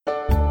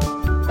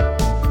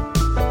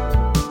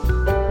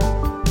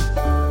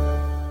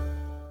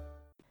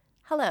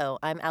Hello,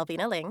 I'm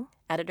Alvina Ling,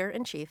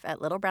 Editor-in-Chief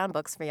at Little Brown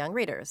Books for Young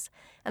Readers,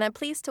 and I'm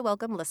pleased to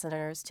welcome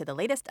listeners to the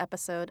latest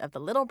episode of the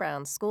Little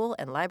Brown School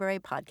and Library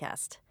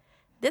podcast.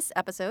 This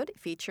episode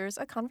features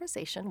a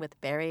conversation with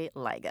Barry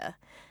Lyga.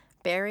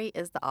 Barry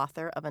is the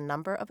author of a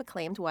number of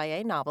acclaimed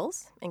YA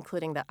novels,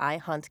 including the I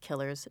Hunt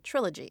Killers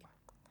trilogy.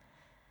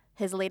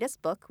 His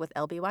latest book with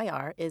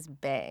LBYR is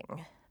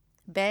Bang.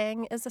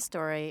 Bang is the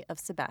story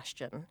of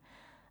Sebastian,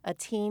 a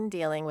teen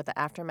dealing with the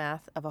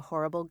aftermath of a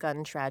horrible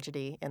gun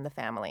tragedy in the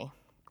family.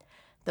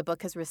 The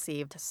book has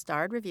received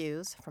starred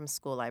reviews from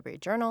School Library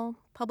Journal,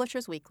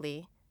 Publishers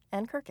Weekly,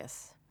 and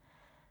Kirkus.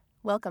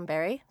 Welcome,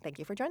 Barry. Thank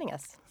you for joining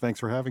us. Thanks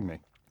for having me.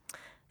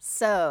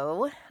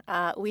 So,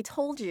 we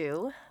told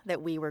you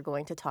that we were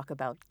going to talk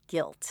about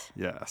guilt.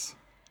 Yes.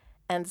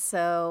 And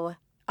so,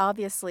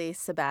 obviously,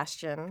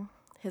 Sebastian,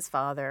 his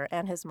father,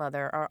 and his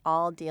mother are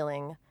all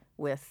dealing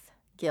with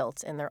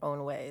guilt in their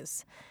own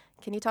ways.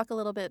 Can you talk a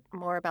little bit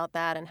more about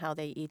that and how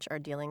they each are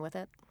dealing with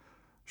it?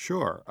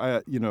 Sure.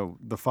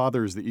 The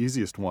father is the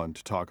easiest one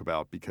to talk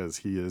about because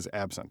he is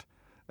absent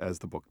as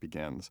the book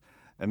begins.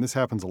 And this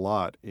happens a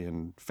lot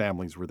in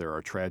families where there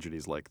are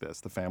tragedies like this.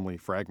 The family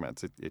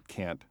fragments. It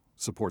can't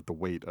support the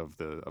weight of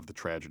the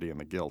tragedy and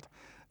the guilt.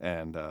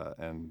 And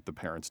the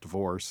parents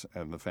divorce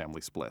and the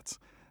family splits.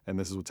 And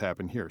this is what's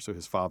happened here. So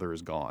his father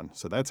is gone.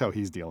 So that's how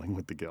he's dealing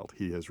with the guilt.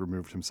 He has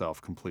removed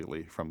himself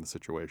completely from the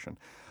situation.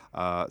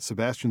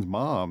 Sebastian's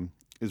mom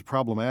is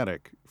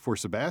problematic for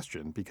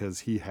Sebastian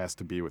because he has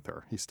to be with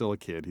her. He's still a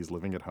kid. He's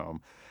living at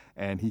home.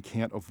 And he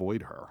can't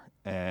avoid her.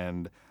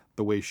 And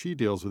the way she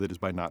deals with it is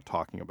by not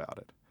talking about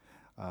it.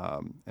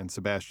 And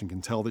Sebastian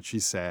can tell that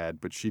she's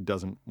sad, but she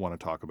doesn't want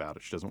to talk about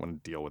it. She doesn't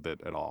want to deal with it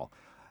at all.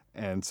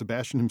 And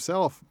Sebastian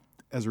himself,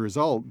 as a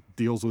result,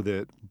 deals with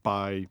it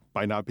by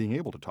not being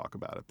able to talk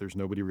about it. There's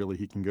nobody really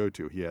he can go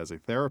to. He has a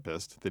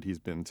therapist that he's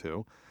been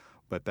to,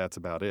 but that's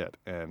about it.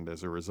 And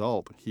as a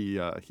result, he's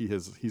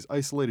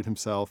isolated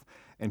himself,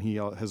 and he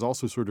has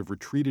also sort of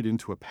retreated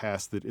into a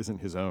past that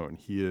isn't his own.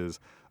 He is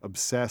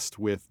obsessed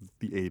with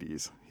the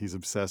 80s. He's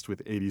obsessed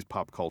with 80s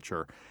pop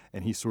culture,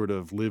 and he sort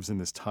of lives in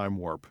this time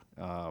warp,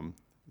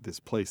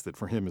 this place that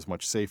for him is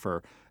much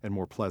safer and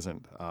more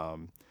pleasant.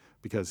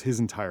 Because his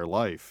entire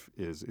life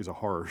is a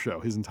horror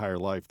show. His entire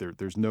life,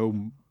 there's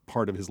no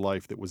part of his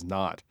life that was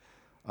not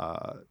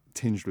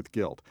tinged with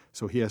guilt.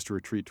 So he has to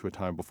retreat to a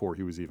time before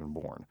he was even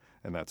born,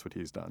 and that's what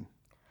he's done.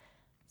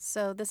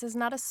 So this is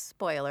not a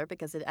spoiler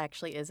because it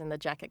actually is in the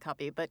jacket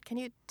copy, but can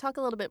you talk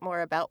a little bit more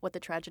about what the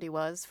tragedy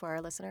was for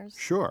our listeners?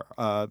 Sure.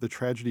 The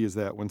tragedy is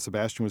that when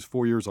Sebastian was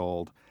 4 years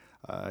old,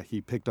 he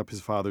picked up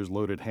his father's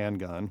loaded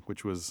handgun,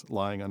 which was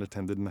lying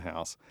unattended in the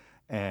house,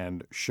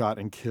 and shot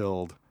and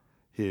killed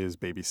his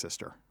baby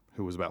sister,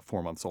 who was about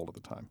 4 months old at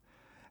the time.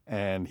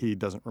 And he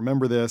doesn't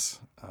remember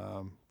this.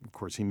 Of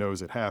course, he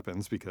knows it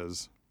happens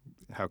because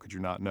how could you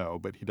not know?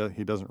 But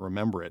he doesn't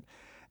remember it.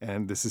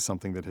 And this is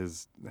something that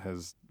has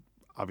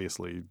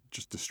obviously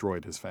just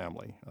destroyed his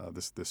family,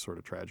 this sort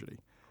of tragedy.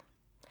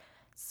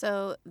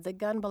 So the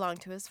gun belonged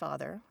to his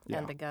father, Yeah.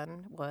 and the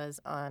gun was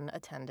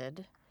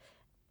unattended.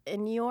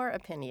 In your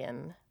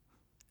opinion,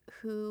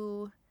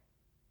 who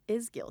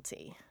is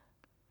guilty?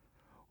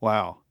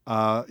 Wow.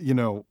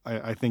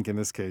 I think in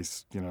this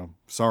case,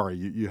 sorry,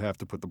 you have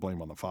to put the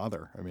blame on the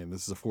father. I mean,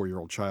 this is a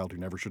 4-year-old child who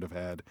never should have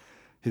had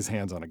his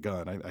hands on a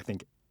gun. I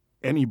think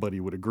anybody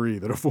would agree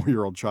that a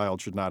 4-year-old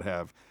child should not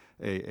have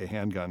a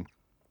handgun.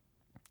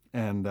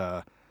 And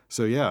the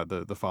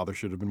father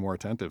should have been more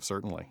attentive,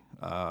 certainly.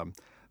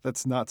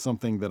 That's not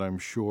something that I'm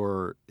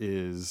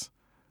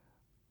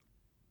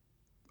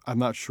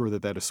not sure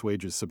that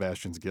assuages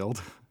Sebastian's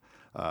guilt.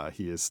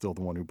 He is still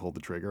the one who pulled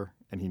the trigger,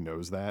 and he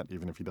knows that,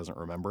 even if he doesn't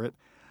remember it.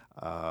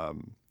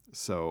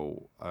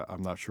 So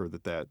I'm not sure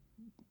that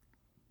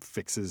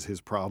fixes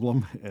his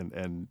problem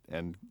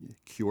and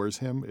cures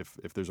him,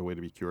 if there's a way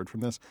to be cured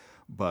from this.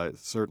 But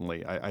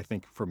certainly, I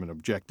think from an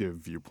objective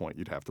viewpoint,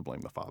 you'd have to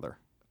blame the father.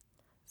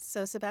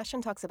 So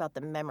Sebastian talks about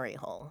the memory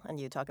hole, and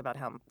you talk about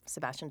how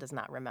Sebastian does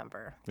not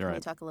remember. You're Can right.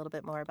 you talk a little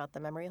bit more about the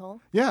memory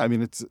hole? Yeah, I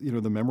mean, it's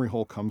the memory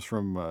hole comes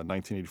from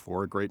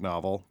 1984, a great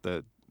novel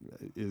that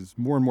is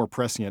more and more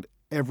prescient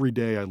every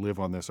day I live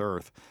on this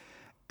earth.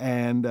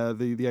 And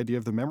the idea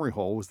of the memory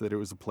hole was that it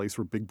was a place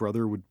where Big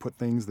Brother would put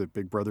things that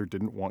Big Brother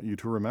didn't want you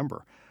to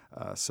remember.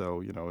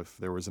 So if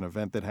there was an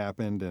event that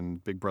happened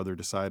and Big Brother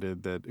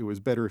decided that it was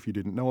better if you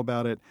didn't know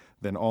about it,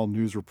 then all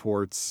news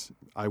reports,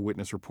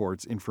 eyewitness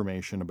reports,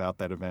 information about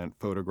that event,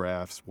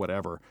 photographs,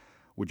 whatever,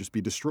 would just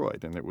be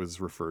destroyed. And it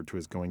was referred to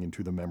as going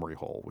into the memory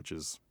hole, which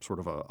is sort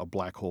of a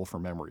black hole for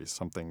memories,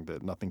 something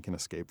that nothing can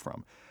escape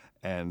from.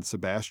 And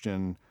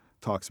Sebastian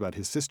talks about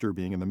his sister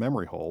being in the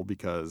memory hole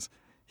because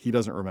he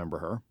doesn't remember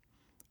her.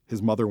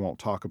 His mother won't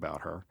talk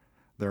about her.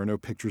 There are no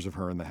pictures of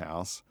her in the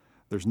house.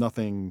 There's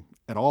nothing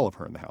at all of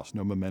her in the house,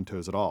 no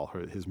mementos at all.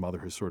 His mother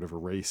has sort of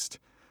erased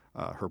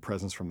her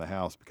presence from the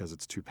house because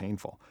it's too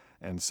painful.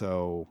 And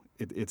so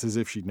it's as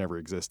if she'd never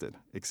existed,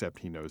 except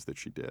he knows that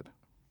she did.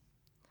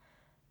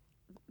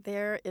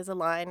 There is a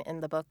line in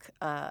the book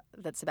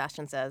that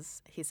Sebastian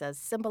says. He says,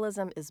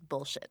 "Symbolism is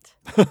bullshit."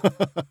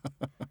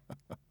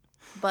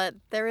 But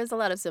there is a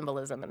lot of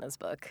symbolism in this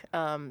book.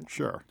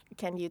 Sure.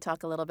 Can you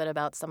talk a little bit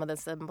about some of the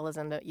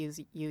symbolism that you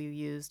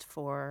used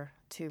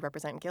to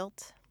represent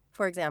guilt?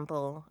 For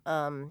example,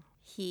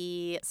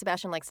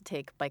 Sebastian likes to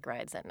take bike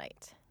rides at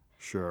night,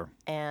 Sure.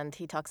 and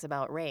he talks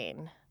about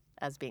rain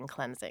as being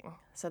cleansing.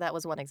 So that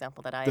was one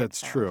example that I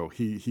That's found. true.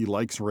 He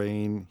likes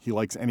rain. He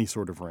likes any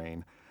sort of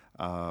rain.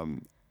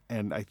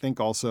 And I think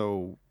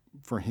also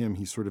for him,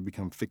 he's sort of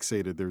become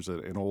fixated. There's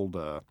an old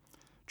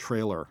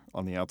trailer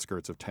on the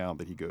outskirts of town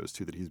that he goes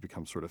to that he's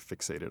become sort of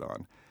fixated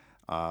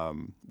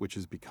on, which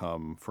has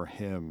become for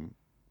him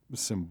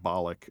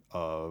symbolic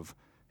of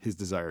his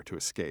desire to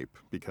escape.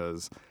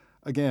 Because,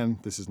 again,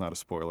 this is not a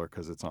spoiler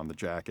because it's on the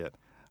jacket.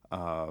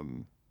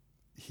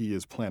 He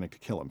is planning to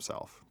kill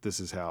himself. This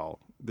is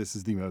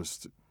the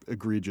most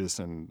egregious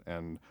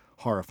and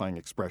horrifying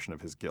expression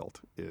of his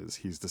guilt is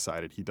he's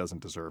decided he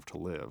doesn't deserve to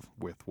live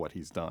with what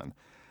he's done.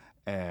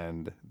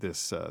 And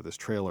this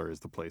trailer is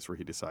the place where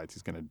he decides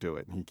he's going to do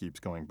it, and he keeps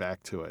going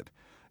back to it.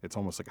 It's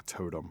almost like a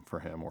totem for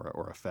him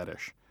or a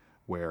fetish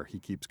where he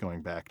keeps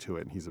going back to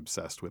it and he's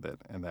obsessed with it.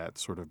 And that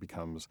sort of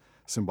becomes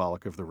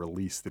symbolic of the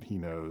release that he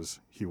knows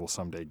he will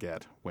someday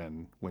get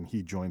when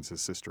he joins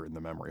his sister in the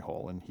memory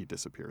hole and he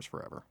disappears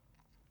forever.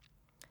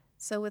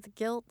 So with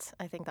guilt,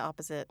 I think the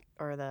opposite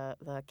or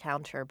the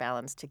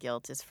counterbalance to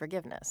guilt is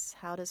forgiveness.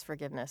 How does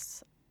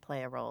forgiveness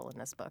play a role in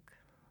this book?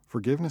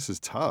 Forgiveness is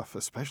tough,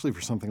 especially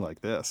for something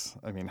like this.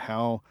 I mean,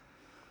 how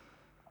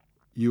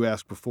you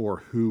asked before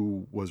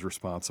who was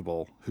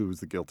responsible, who's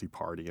the guilty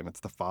party, and it's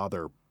the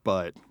father.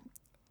 But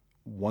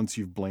once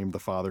you've blamed the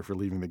father for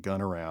leaving the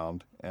gun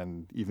around,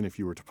 and even if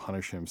you were to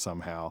punish him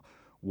somehow,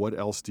 what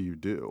else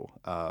do?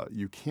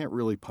 You can't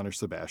really punish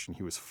Sebastian.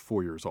 He was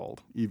 4 years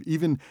old.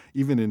 Even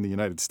in the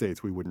United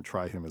States, we wouldn't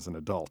try him as an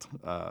adult.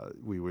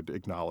 We would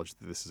acknowledge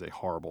that this is a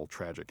horrible,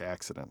 tragic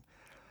accident.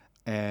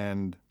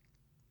 And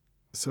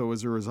so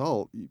as a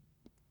result,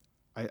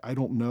 I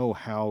don't know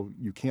how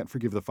you can't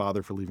forgive the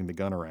father for leaving the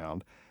gun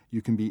around.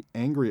 You can be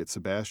angry at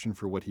Sebastian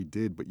for what he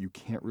did, but you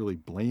can't really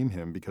blame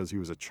him because he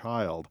was a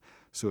child.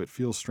 So it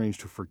feels strange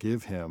to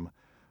forgive him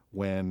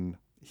when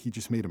he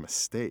just made a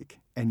mistake.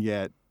 And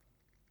yet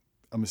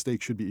a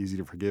mistake should be easy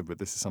to forgive, but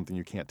this is something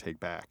you can't take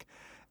back.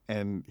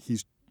 And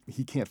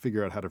he can't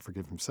figure out how to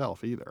forgive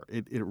himself either.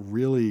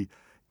 The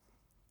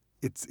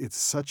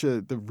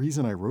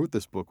reason I wrote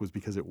this book was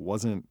because it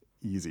wasn't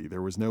easy.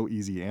 There was no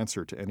easy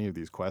answer to any of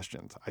these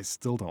questions. I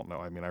still don't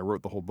know. I mean, I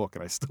wrote the whole book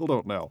and I still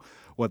don't know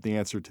what the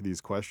answer to these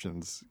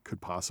questions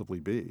could possibly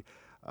be.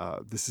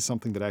 This is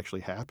something that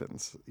actually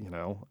happens,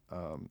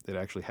 it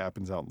actually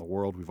happens out in the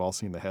world. We've all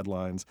seen the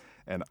headlines,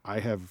 and I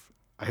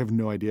have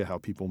no idea how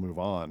people move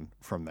on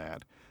from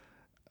that.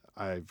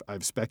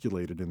 I've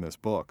speculated in this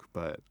book,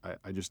 but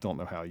I just don't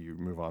know how you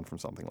move on from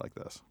something like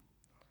this.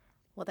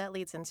 Well, that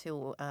leads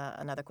into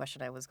another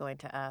question I was going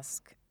to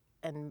ask,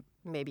 and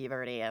maybe you've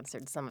already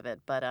answered some of it,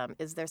 but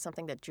is there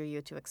something that drew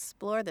you to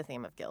explore the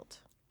theme of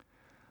guilt?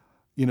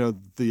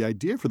 The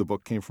idea for the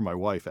book came from my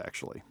wife,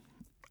 actually.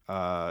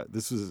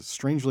 This was,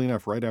 strangely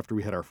enough, right after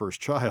we had our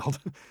first child.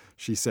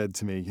 She said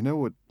to me, you know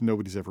what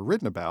nobody's ever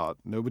written about?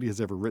 Nobody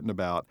has ever written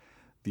about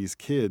these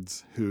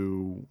kids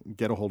who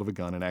get a hold of a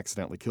gun and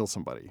accidentally kill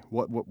somebody.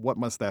 What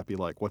must that be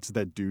like? What does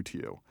that do to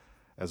you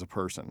as a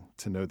person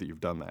to know that you've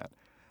done that?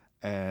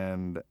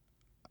 And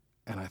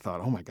I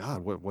thought, oh my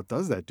God, what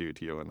does that do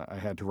to you? And I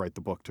had to write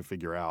the book to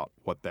figure out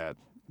what that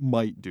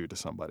might do to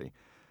somebody.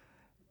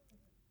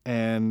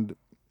 And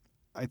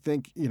I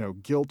think,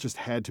 guilt just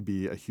had to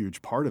be a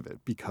huge part of it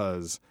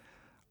because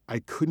I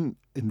couldn't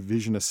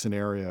envision a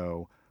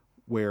scenario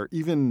where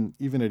even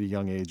at a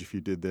young age, if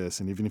you did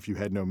this, and even if you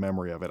had no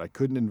memory of it, I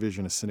couldn't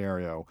envision a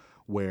scenario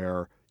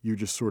where you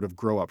just sort of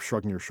grow up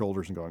shrugging your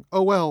shoulders and going,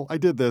 oh, well, I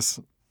did this.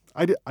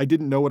 I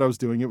didn't know what I was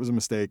doing. It was a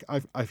mistake.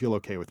 I feel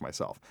okay with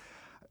myself.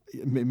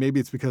 Maybe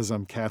it's because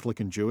I'm Catholic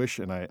and Jewish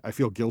and I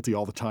feel guilty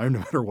all the time no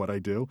matter what I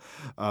do.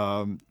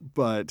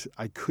 But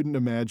I couldn't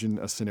imagine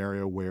a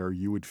scenario where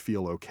you would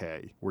feel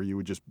okay, where you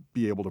would just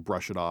be able to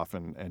brush it off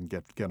and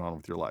get on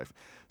with your life.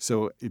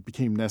 So it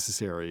became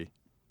necessary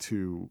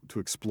to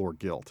explore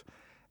guilt.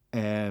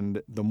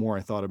 And the more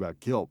I thought about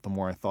guilt, the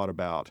more I thought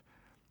about,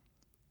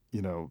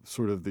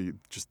 sort of the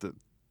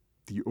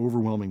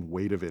overwhelming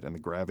weight of it and the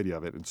gravity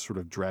of it and sort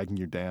of dragging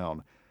you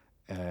down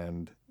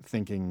and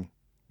thinking,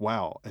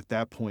 wow, at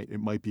that point, it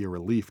might be a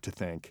relief to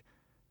think,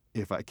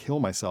 if I kill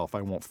myself,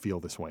 I won't feel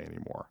this way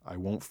anymore. I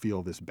won't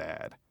feel this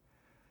bad.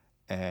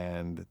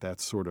 And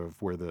that's sort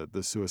of where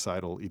the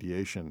suicidal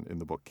ideation in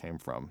the book came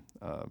from.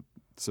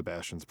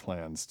 Sebastian's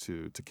plans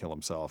to kill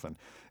himself and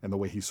the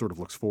way he sort of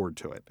looks forward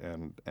to it.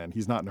 And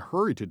he's not in a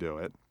hurry to do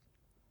it,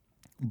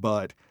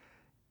 but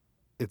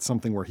it's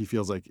something where he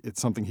feels like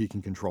it's something he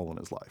can control in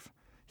his life.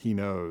 He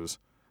knows,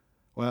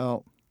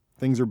 well,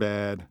 things are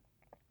bad.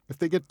 If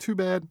they get too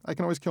bad, I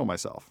can always kill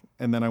myself,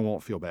 and then I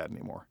won't feel bad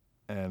anymore.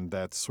 And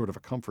that's sort of a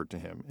comfort to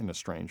him in a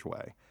strange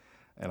way.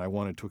 And I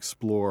wanted to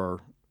explore,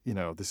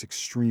 this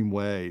extreme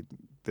way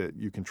that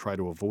you can try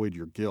to avoid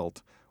your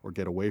guilt or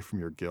get away from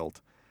your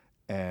guilt.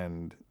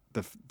 And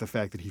the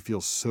fact that he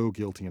feels so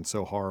guilty and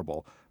so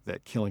horrible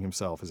that killing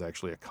himself is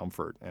actually a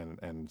comfort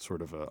and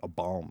sort of a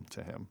balm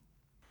to him.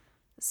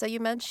 So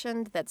you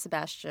mentioned that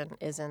Sebastian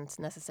isn't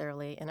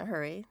necessarily in a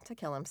hurry to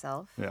kill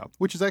himself. Yeah,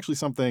 which is actually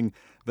something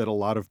that a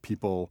lot of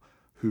people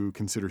who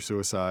consider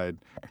suicide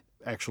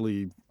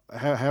actually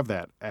have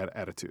that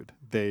attitude.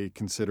 They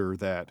consider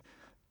that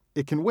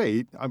it can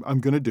wait. I'm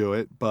going to do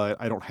it, but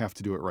I don't have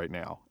to do it right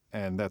now.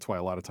 And that's why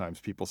a lot of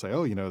times people say,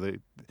 oh,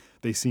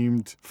 they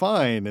seemed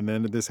fine and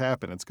then this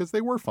happened. It's because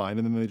they were fine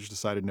and then they just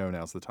decided, no,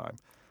 now's the time.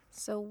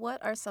 So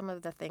what are some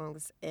of the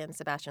things in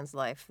Sebastian's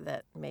life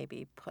that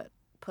maybe put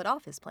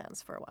off his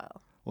plans for a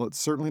while? Well, it's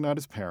certainly not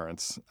his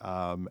parents.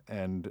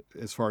 And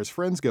as far as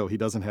friends go, he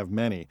doesn't have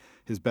many.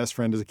 His best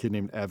friend is a kid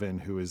named Evan,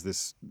 who is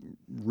this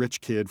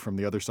rich kid from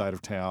the other side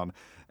of town.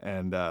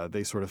 And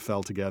they sort of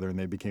fell together and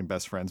they became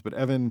best friends. But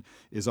Evan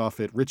is off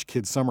at Rich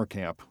Kid Summer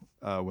Camp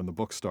when the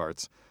book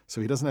starts. So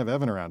he doesn't have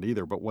Evan around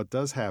either. But what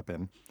does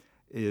happen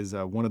is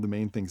one of the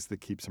main things that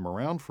keeps him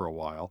around for a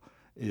while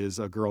is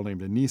a girl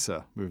named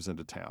Anissa moves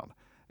into town.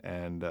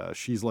 And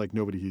she's like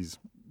nobody he's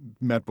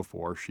met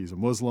before. She's a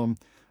Muslim.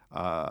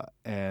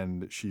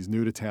 And she's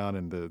new to town,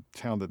 and the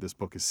town that this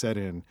book is set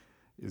in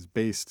is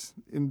based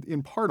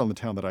in part on the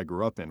town that I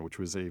grew up in, which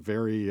was a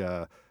very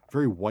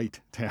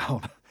white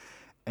town.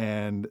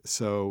 And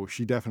so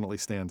she definitely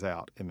stands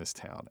out in this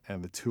town.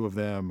 And the two of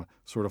them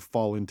sort of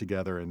fall in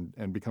together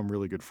and become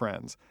really good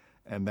friends.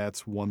 And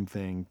that's one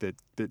thing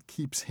that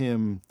keeps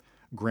him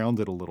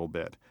grounded a little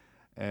bit.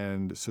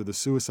 And so the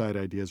suicide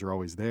ideas are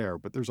always there.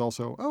 But there's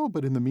also,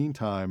 but in the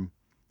meantime,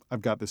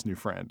 I've got this new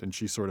friend, and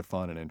she's sort of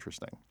fun and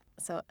interesting.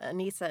 So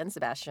Anissa and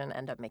Sebastian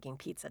end up making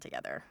pizza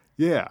together.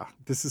 Yeah,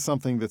 this is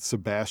something that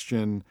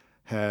Sebastian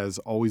has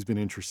always been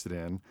interested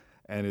in,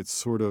 and it's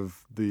sort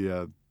of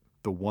the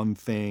one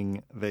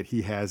thing that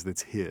he has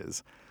that's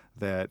his,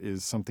 that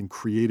is something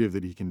creative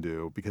that he can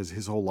do, because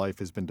his whole life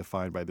has been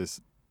defined by this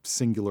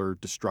singular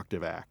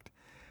destructive act.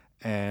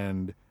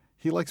 And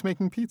he likes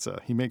making pizza.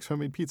 He makes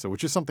homemade pizza,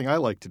 which is something I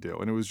like to do.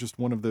 And it was just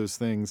one of those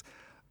things,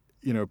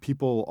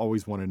 people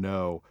always want to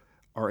know,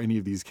 are any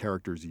of these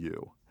characters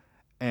you?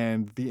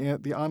 And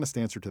the honest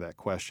answer to that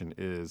question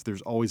is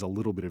there's always a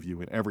little bit of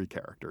you in every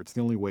character. It's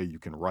the only way you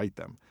can write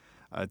them.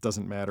 It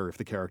doesn't matter if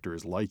the character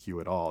is like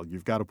you at all.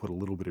 You've got to put a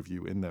little bit of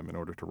you in them in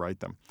order to write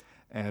them.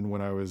 And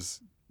when I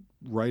was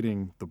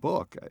writing the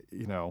book,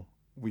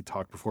 we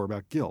talked before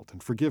about guilt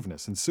and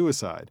forgiveness and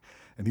suicide.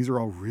 And these are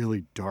all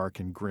really dark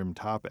and grim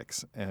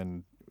topics.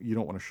 And you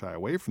don't want to shy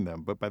away from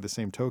them. But by the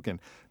same token,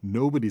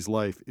 nobody's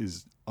life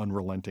is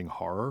unrelenting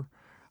horror.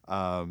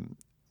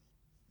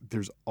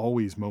 There's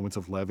always moments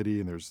of levity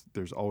and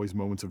there's always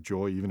moments of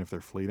joy, even if they're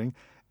fleeting.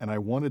 And I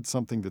wanted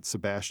something that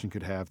Sebastian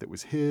could have that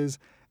was his,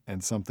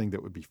 and something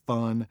that would be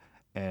fun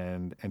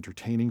and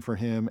entertaining for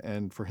him.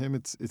 And for him,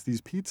 it's these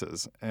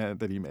pizzas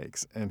that he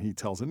makes. And he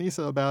tells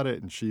Anissa about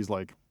it, and she's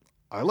like,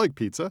 I like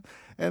pizza.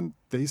 And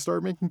they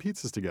start making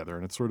pizzas together,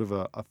 and it's sort of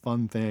a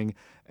fun thing.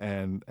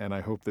 And I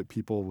hope that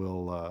people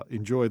will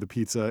enjoy the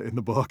pizza in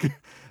the book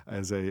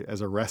as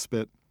a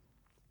respite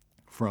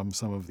from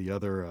some of the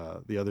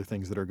other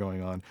things that are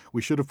going on.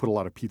 We should have put a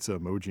lot of pizza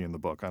emoji in the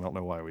book. I don't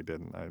know why we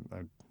didn't.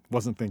 I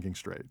wasn't thinking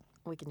straight.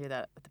 We can do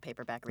that with the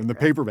paperback. In the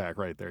paperback,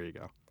 right, there you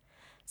go.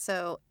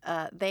 So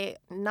they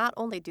not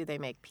only do they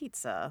make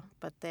pizza,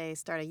 but they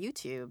start a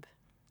YouTube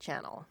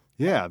channel.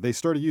 Yeah, they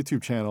start a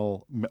YouTube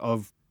channel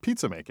of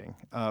pizza making,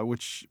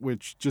 which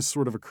just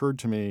sort of occurred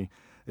to me.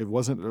 It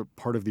wasn't a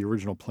part of the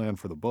original plan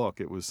for the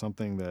book. It was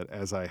something that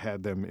as I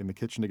had them in the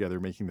kitchen together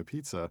making the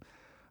pizza,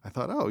 I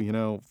thought,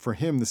 for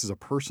him, this is a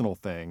personal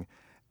thing,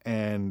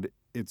 and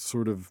it's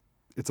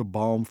a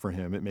balm for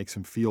him. It makes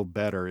him feel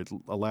better. It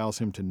allows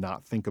him to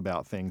not think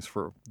about things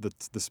for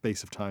the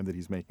space of time that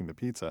he's making the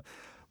pizza.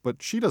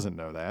 But she doesn't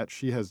know that.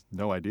 She has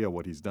no idea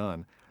what he's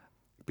done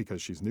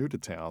because she's new to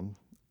town.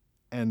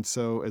 And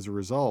so as a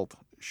result,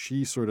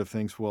 she sort of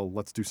thinks, well,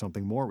 let's do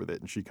something more with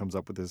it. And she comes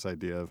up with this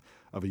idea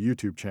of a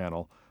YouTube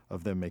channel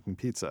of them making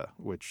pizza,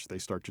 which they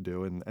start to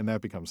do. And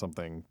that becomes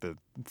something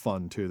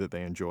fun, too, that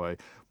they enjoy.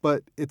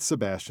 But it's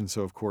Sebastian,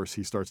 so of course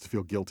he starts to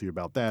feel guilty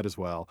about that as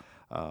well.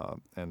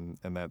 And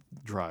that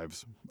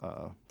drives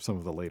some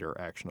of the later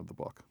action of the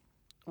book.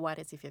 Why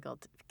does he feel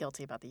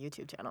guilty about the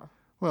YouTube channel?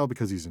 Well,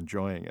 because he's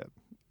enjoying it.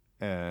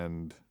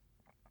 And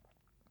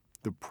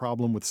the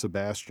problem with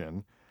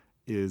Sebastian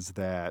is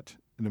that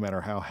no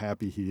matter how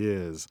happy he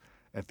is,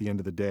 at the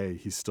end of the day,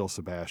 he's still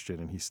Sebastian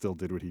and he still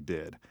did what he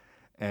did.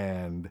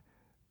 And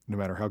no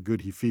matter how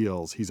good he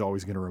feels, he's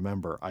always going to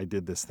remember, I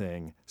did this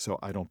thing, so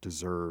I don't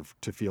deserve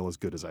to feel as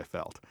good as I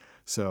felt.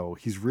 So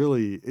he's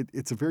really,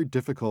 it's a very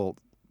difficult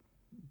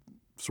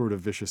sort of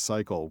vicious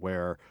cycle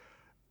where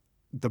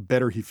the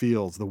better he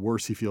feels, the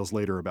worse he feels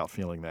later about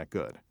feeling that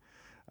good.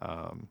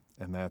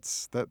 And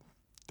that's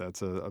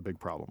a big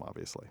problem,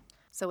 obviously.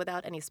 So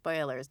without any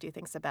spoilers, do you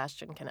think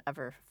Sebastian can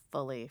ever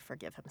fully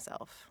forgive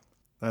himself?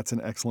 That's an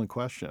excellent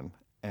question.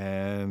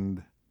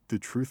 And the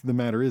truth of the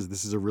matter is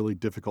this is a really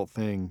difficult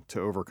thing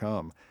to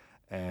overcome.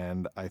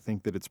 And I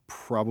think that it's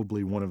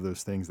probably one of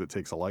those things that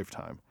takes a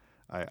lifetime.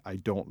 I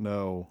don't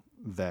know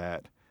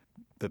that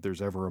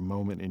there's ever a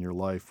moment in your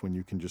life when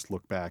you can just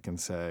look back and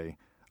say,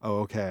 oh,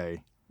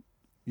 okay,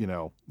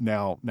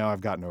 now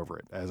I've gotten over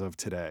it as of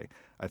today.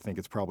 I think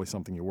it's probably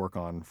something you work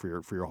on for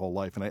your whole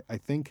life. And I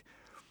think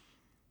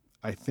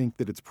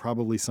that it's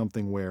probably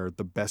something where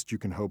the best you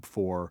can hope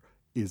for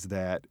is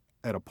that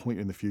at a point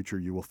in the future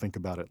you will think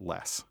about it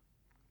less.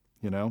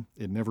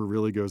 It never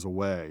really goes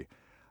away.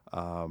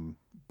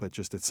 But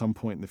just at some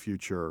point in the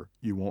future,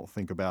 you won't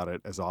think about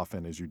it as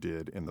often as you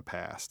did in the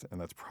past.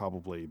 And that's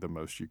probably the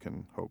most you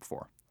can hope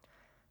for.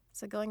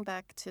 So going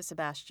back to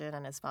Sebastian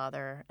and his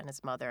father and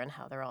his mother and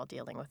how they're all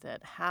dealing with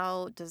it,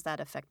 how does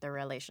that affect their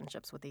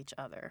relationships with each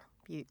other?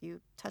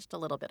 You touched a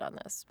little bit on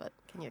this, but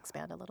can you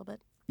expand a little bit?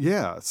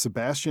 Yeah,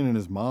 Sebastian and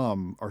his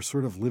mom are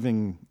sort of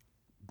living,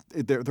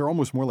 they're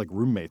almost more like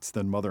roommates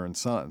than mother and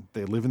son.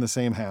 They live in the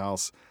same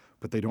house,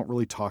 but they don't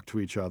really talk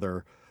to each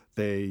other.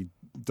 They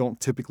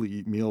don't typically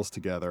eat meals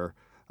together.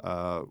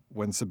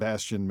 When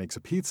Sebastian makes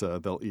a pizza,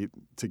 they'll eat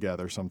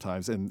together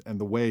sometimes. And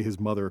the way his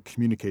mother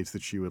communicates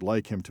that she would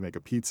like him to make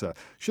a pizza,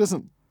 she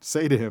doesn't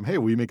say to him, hey,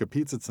 will you make a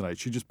pizza tonight?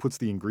 She just puts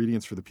the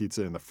ingredients for the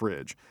pizza in the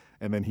fridge.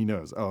 And then he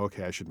knows, oh,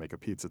 okay, I should make a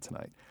pizza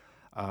tonight.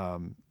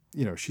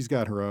 She's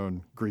got her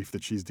own grief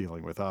that she's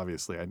dealing with,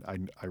 obviously.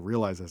 I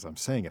realize as I'm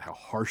saying it how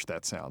harsh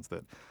that sounds,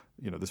 that,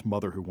 this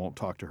mother who won't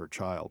talk to her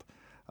child.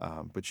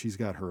 But she's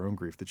got her own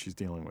grief that she's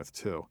dealing with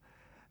too.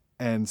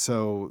 And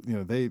so,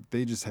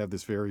 they just have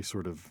this very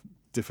sort of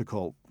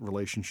difficult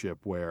relationship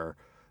where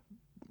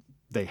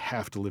they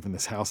have to live in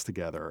this house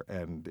together,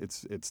 and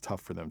it's tough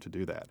for them to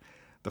do that.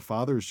 The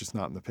father is just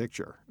not in the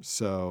picture.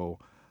 So,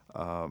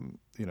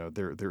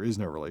 there is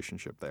no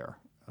relationship there.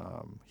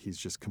 He's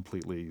just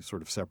completely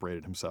sort of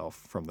separated himself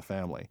from the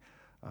family,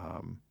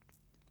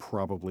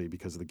 probably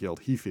because of the guilt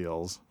he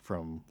feels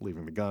from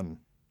leaving the gun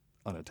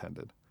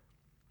unattended.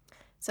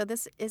 So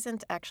this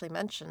isn't actually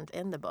mentioned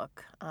in the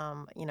book.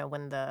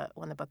 When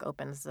the book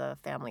opens, the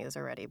family is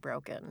already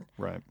broken.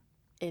 Right.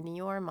 In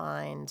your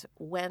mind,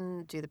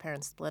 when do the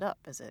parents split up?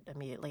 Is it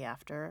immediately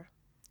after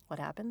what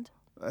happened?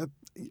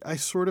 I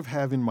sort of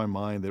have in my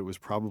mind that it was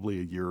probably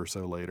a year or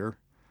so later,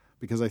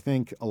 because I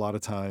think a lot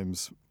of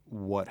times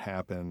what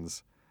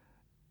happens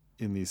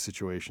in these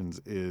situations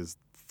is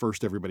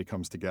first everybody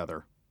comes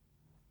together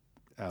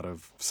out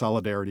of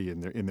solidarity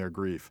in their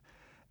grief,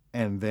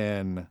 and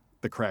then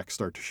the cracks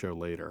start to show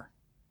later,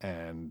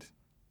 and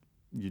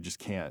you just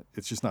can't.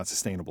 It's just not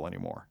sustainable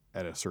anymore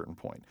at a certain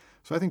point.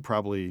 So I think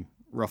probably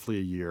roughly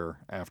a year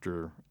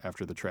after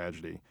the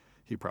tragedy,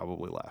 he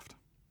probably left.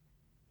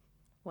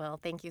 Well,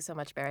 thank you so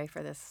much, Barry,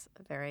 for this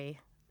very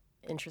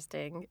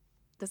interesting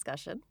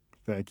discussion.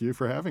 Thank you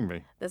for having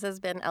me. This has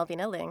been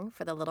Alvina Ling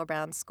for the Little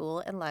Brown School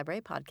and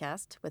Library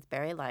podcast with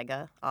Barry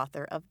Lyga,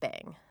 author of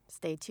Bang.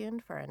 Stay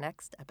tuned for our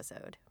next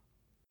episode.